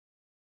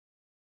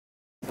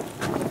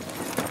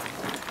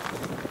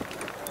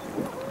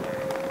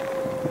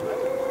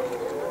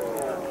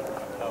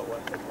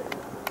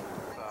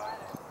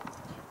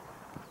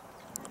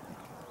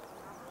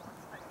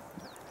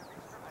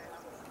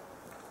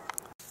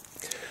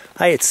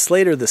Hi, it's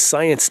Slater, the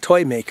Science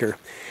Toy Maker.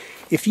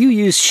 If you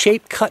use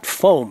shape-cut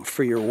foam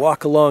for your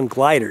Walkalong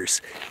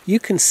gliders, you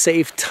can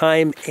save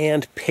time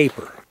and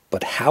paper.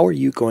 But how are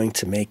you going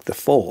to make the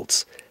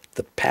folds?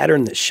 The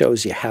pattern that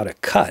shows you how to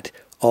cut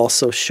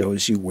also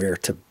shows you where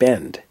to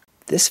bend.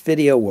 This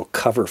video will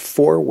cover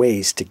 4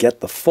 ways to get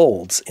the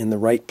folds in the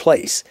right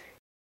place,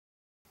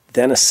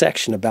 then a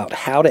section about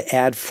how to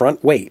add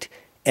front weight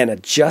and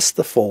adjust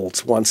the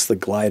folds once the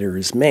glider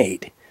is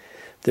made.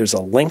 There's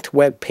a linked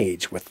web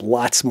page with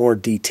lots more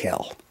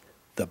detail.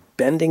 The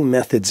bending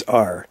methods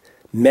are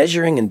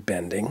measuring and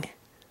bending,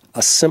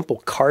 a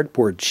simple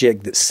cardboard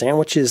jig that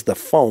sandwiches the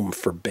foam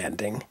for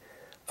bending,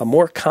 a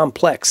more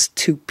complex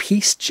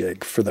 2-piece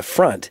jig for the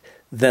front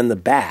than the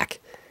back,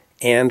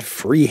 and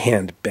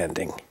freehand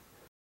bending.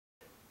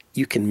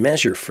 You can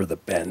measure for the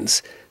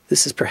bends.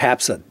 This is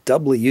perhaps a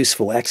doubly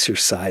useful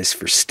exercise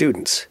for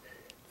students.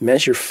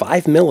 Measure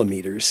 5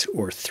 millimeters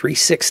or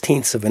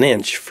 3/16 of an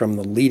inch from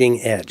the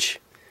leading edge.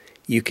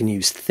 You can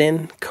use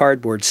thin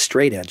cardboard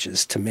straight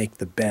edges to make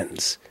the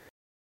bends.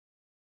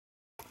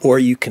 Or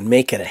you can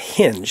make it a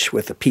hinge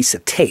with a piece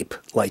of tape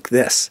like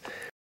this.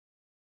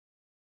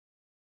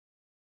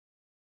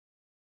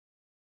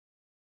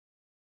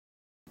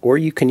 Or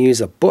you can use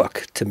a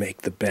book to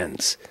make the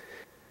bends.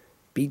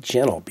 Be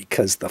gentle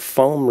because the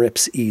foam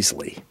rips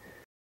easily.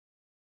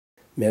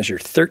 Measure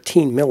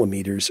 13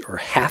 millimeters or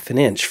half an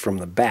inch from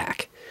the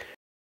back.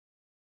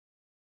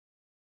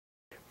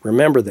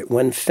 Remember that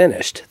when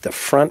finished, the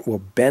front will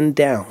bend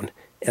down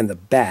and the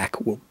back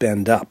will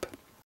bend up.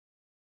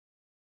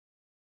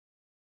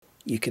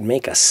 You can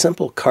make a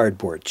simple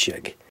cardboard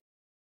jig.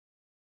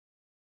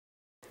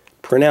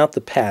 Print out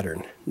the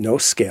pattern, no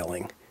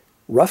scaling,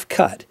 rough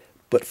cut,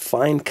 but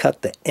fine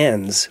cut the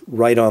ends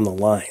right on the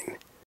line.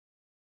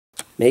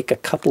 Make a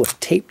couple of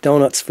tape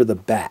donuts for the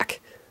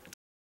back.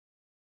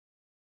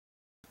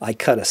 I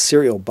cut a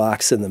cereal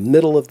box in the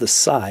middle of the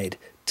side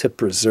to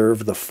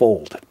preserve the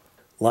fold.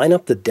 Line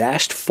up the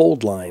dashed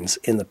fold lines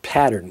in the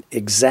pattern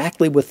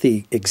exactly with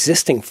the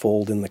existing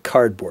fold in the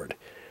cardboard.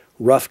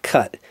 Rough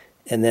cut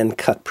and then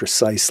cut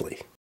precisely.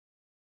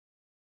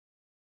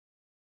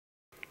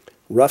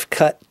 Rough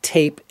cut,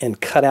 tape, and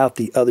cut out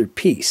the other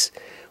piece.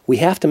 We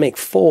have to make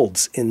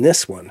folds in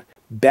this one.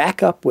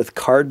 Back up with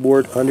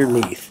cardboard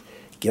underneath.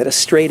 Get a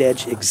straight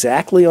edge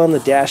exactly on the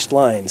dashed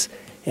lines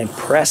and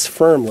press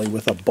firmly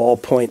with a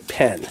ballpoint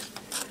pen.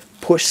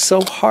 Push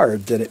so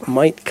hard that it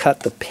might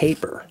cut the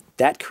paper.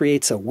 That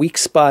creates a weak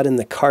spot in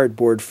the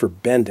cardboard for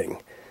bending.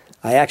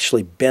 I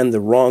actually bend the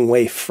wrong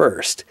way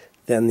first,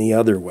 then the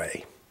other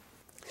way.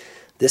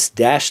 This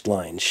dashed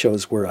line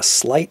shows where a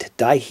slight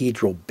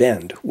dihedral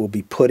bend will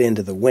be put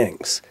into the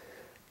wings.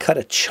 Cut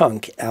a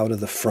chunk out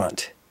of the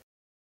front.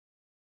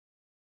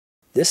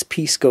 This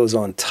piece goes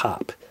on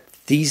top.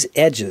 These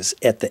edges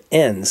at the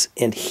ends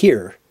and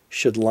here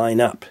should line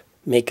up.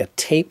 Make a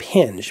tape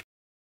hinge,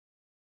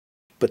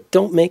 but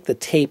don't make the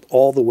tape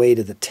all the way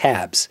to the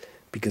tabs,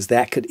 because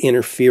that could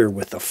interfere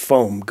with the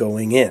foam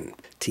going in.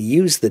 To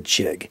use the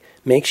jig,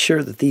 make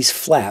sure that these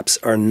flaps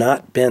are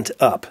not bent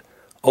up.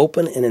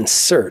 Open and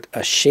insert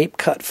a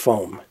shape-cut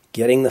foam.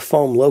 Getting the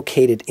foam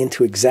located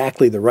into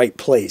exactly the right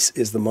place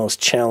is the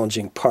most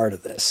challenging part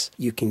of this.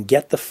 You can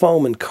get the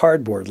foam and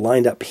cardboard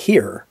lined up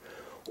here,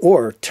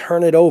 or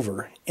turn it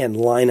over and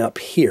line up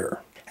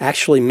here.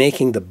 Actually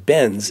making the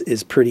bends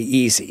is pretty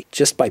easy,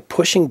 just by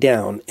pushing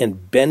down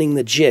and bending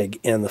the jig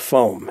and the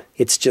foam.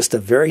 It's just a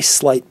very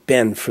slight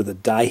bend for the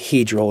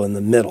dihedral in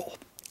the middle.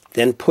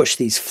 Then push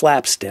these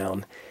flaps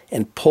down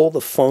and pull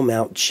the foam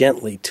out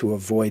gently to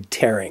avoid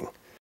tearing.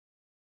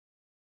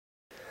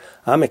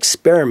 I'm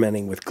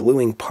experimenting with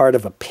gluing part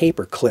of a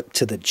paper clip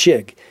to the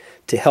jig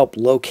to help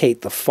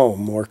locate the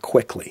foam more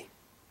quickly.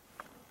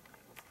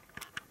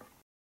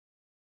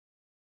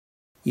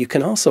 You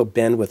can also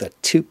bend with a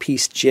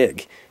 2-piece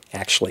jig,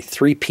 actually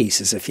 3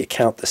 pieces if you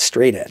count the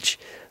straight edge.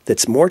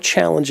 That's more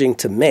challenging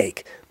to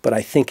make, but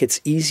I think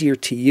it's easier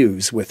to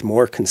use with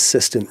more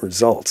consistent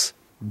results.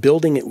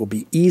 Building it will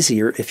be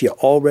easier if you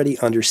already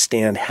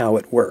understand how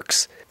it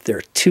works. There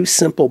are 2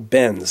 simple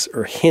bends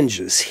or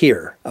hinges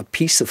here. A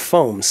piece of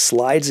foam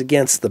slides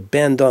against the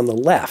bend on the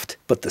left,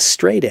 but the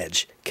straight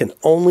edge can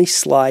only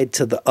slide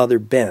to the other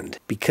bend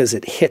because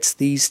it hits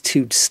these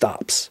 2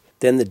 stops.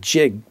 Then the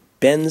jig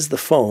bends the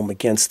foam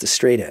against the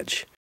straight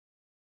edge.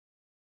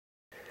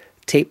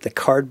 Tape the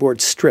cardboard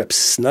strips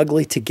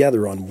snugly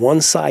together on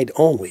one side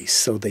only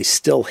so they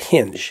still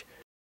hinge.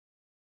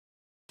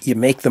 You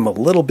make them a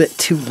little bit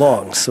too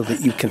long so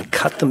that you can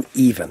cut them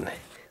even.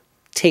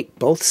 Tape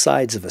both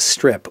sides of a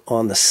strip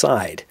on the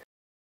side,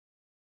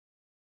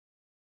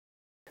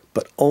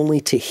 but only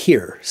to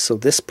here, so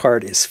this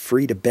part is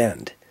free to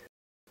bend.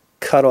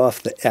 Cut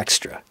off the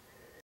extra.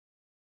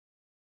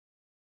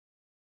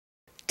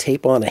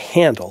 Tape on a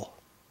handle.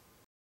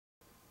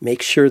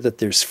 Make sure that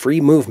there's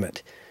free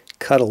movement.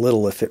 Cut a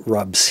little if it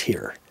rubs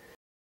here.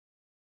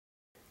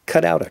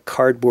 Cut out a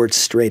cardboard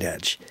straight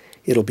edge.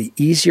 It'll be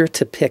easier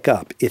to pick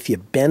up if you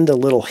bend a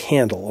little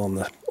handle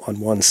on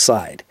one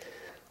side.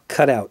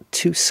 Cut out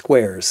 2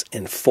 squares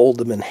and fold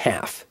them in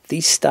half.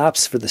 These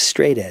stops for the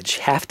straight edge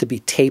have to be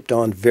taped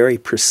on very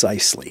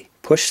precisely.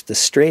 Push the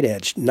straight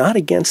edge not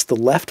against the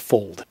left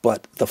fold,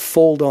 but the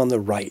fold on the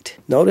right.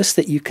 Notice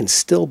that you can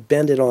still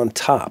bend it on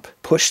top.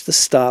 Push the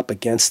stop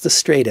against the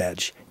straight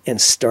edge and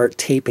start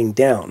taping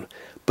down,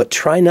 but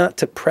try not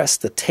to press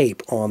the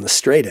tape on the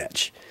straight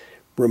edge.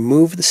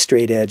 Remove the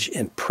straight edge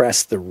and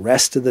press the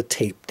rest of the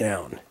tape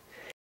down.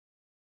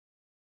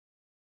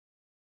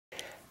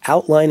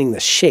 Outlining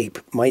the shape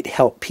might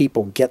help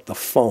people get the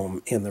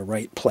foam in the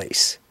right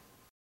place.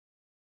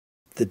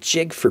 The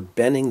jig for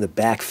bending the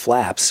back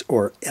flaps,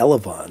 or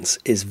elevons,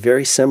 is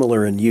very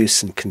similar in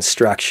use in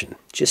construction.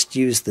 Just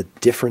use the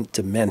different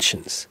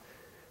dimensions.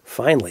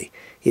 Finally,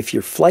 if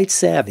you're flight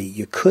savvy,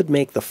 you could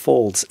make the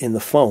folds in the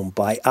foam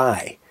by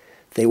eye.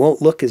 They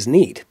won't look as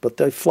neat, but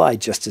they fly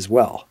just as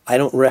well. I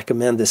don't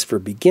recommend this for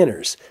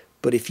beginners,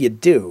 but if you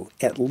do,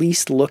 at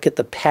least look at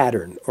the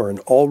pattern or an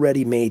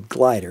already made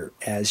glider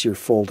as you're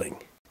folding.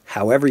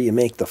 However you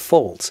make the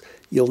folds,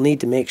 you'll need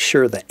to make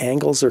sure the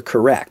angles are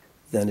correct,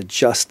 then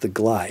adjust the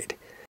glide.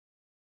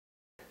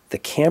 The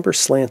camber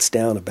slants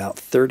down about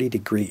 30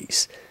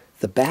 degrees.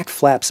 The back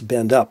flaps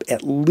bend up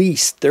at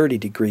least 30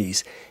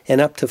 degrees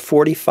and up to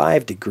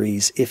 45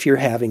 degrees if you're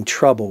having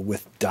trouble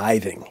with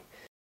diving.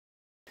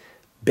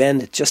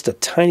 Bend just a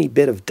tiny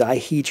bit of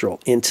dihedral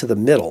into the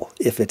middle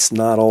if it's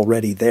not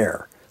already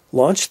there.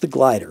 Launch the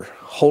glider,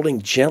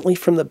 holding gently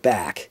from the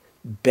back,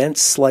 bent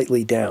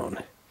slightly down.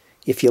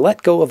 If you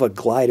let go of a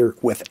glider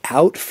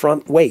without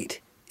front weight,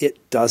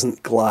 it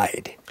doesn't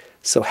glide.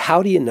 So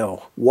how do you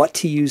know what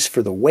to use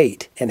for the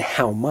weight and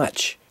how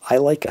much? I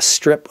like a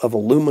strip of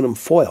aluminum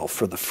foil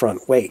for the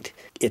front weight.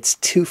 It's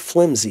too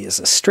flimsy as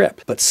a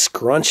strip, but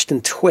scrunched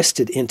and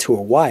twisted into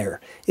a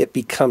wire, it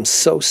becomes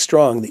so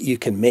strong that you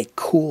can make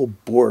cool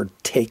board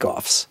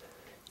takeoffs.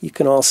 You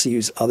can also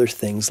use other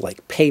things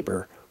like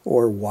paper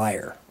or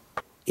wire.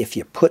 If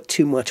you put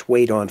too much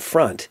weight on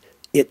front,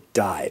 it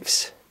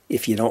dives.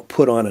 If you don't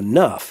put on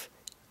enough,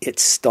 it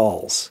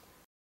stalls.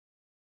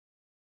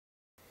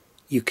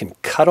 You can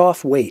cut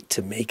off weight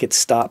to make it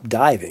stop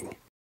diving.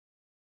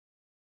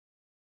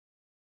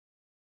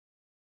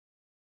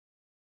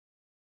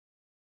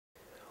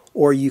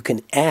 Or you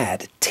can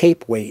add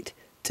tape weight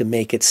to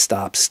make it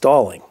stop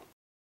stalling.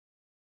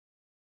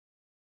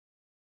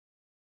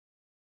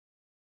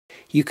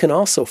 You can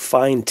also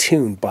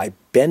fine-tune by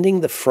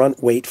bending the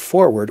front weight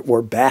forward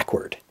or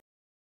backward.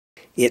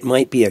 It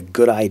might be a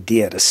good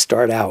idea to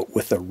start out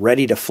with a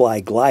ready-to-fly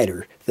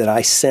glider that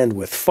I send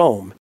with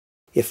foam.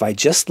 If I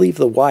just leave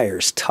the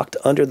wires tucked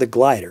under the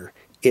glider,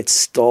 it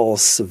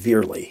stalls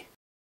severely.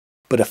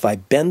 But if I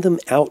bend them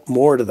out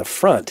more to the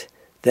front,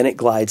 then it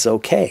glides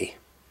okay.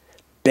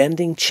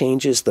 Bending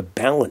changes the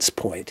balance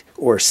point,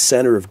 or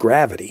center of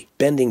gravity.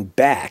 Bending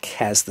back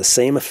has the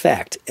same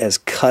effect as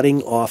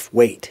cutting off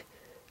weight.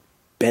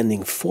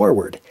 Bending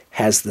forward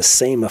has the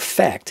same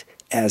effect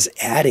as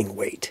adding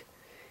weight.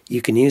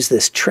 You can use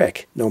this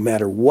trick no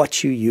matter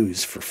what you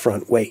use for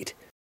front weight.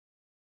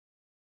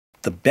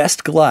 The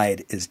best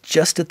glide is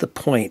just at the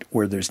point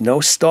where there's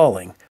no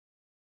stalling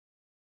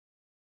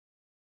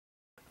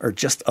or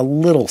just a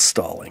little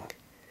stalling.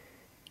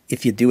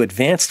 If you do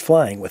advanced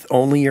flying with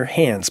only your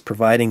hands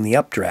providing the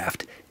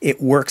updraft,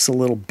 it works a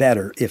little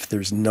better if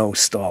there's no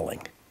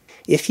stalling.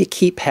 If you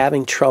keep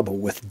having trouble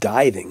with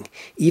diving,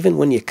 even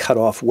when you cut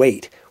off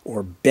weight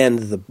or bend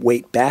the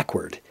weight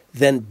backward,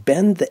 then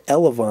bend the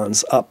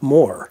elevons up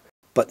more,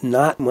 but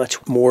not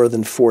much more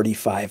than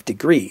 45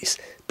 degrees,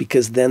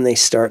 because then they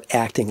start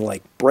acting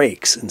like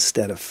brakes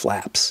instead of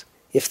flaps.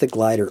 If the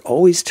glider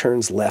always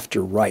turns left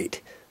or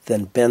right,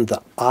 then bend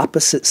the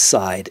opposite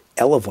side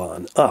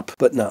elevon up,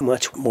 but not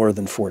much more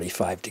than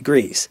 45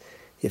 degrees.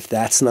 If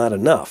that's not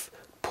enough,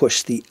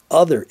 push the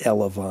other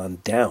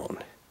elevon down.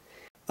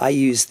 I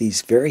use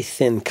these very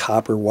thin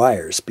copper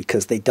wires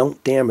because they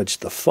don't damage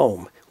the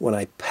foam when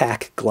I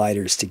pack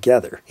gliders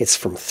together. It's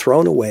from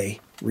thrown away,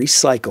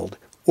 recycled,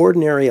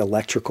 ordinary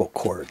electrical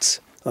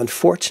cords.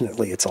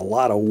 Unfortunately, it's a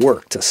lot of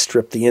work to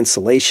strip the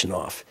insulation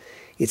off.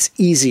 It's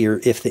easier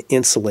if the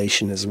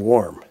insulation is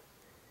warm.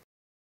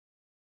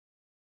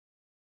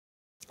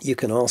 You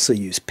can also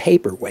use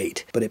paper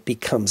weight, but it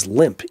becomes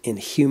limp in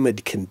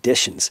humid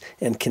conditions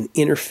and can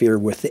interfere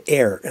with the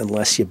air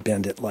unless you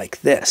bend it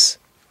like this.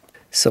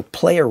 So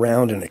play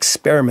around and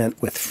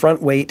experiment with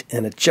front weight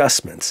and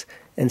adjustments,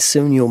 and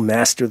soon you'll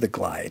master the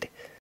glide.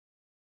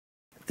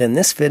 Then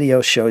this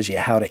video shows you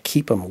how to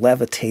keep them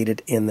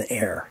levitated in the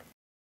air.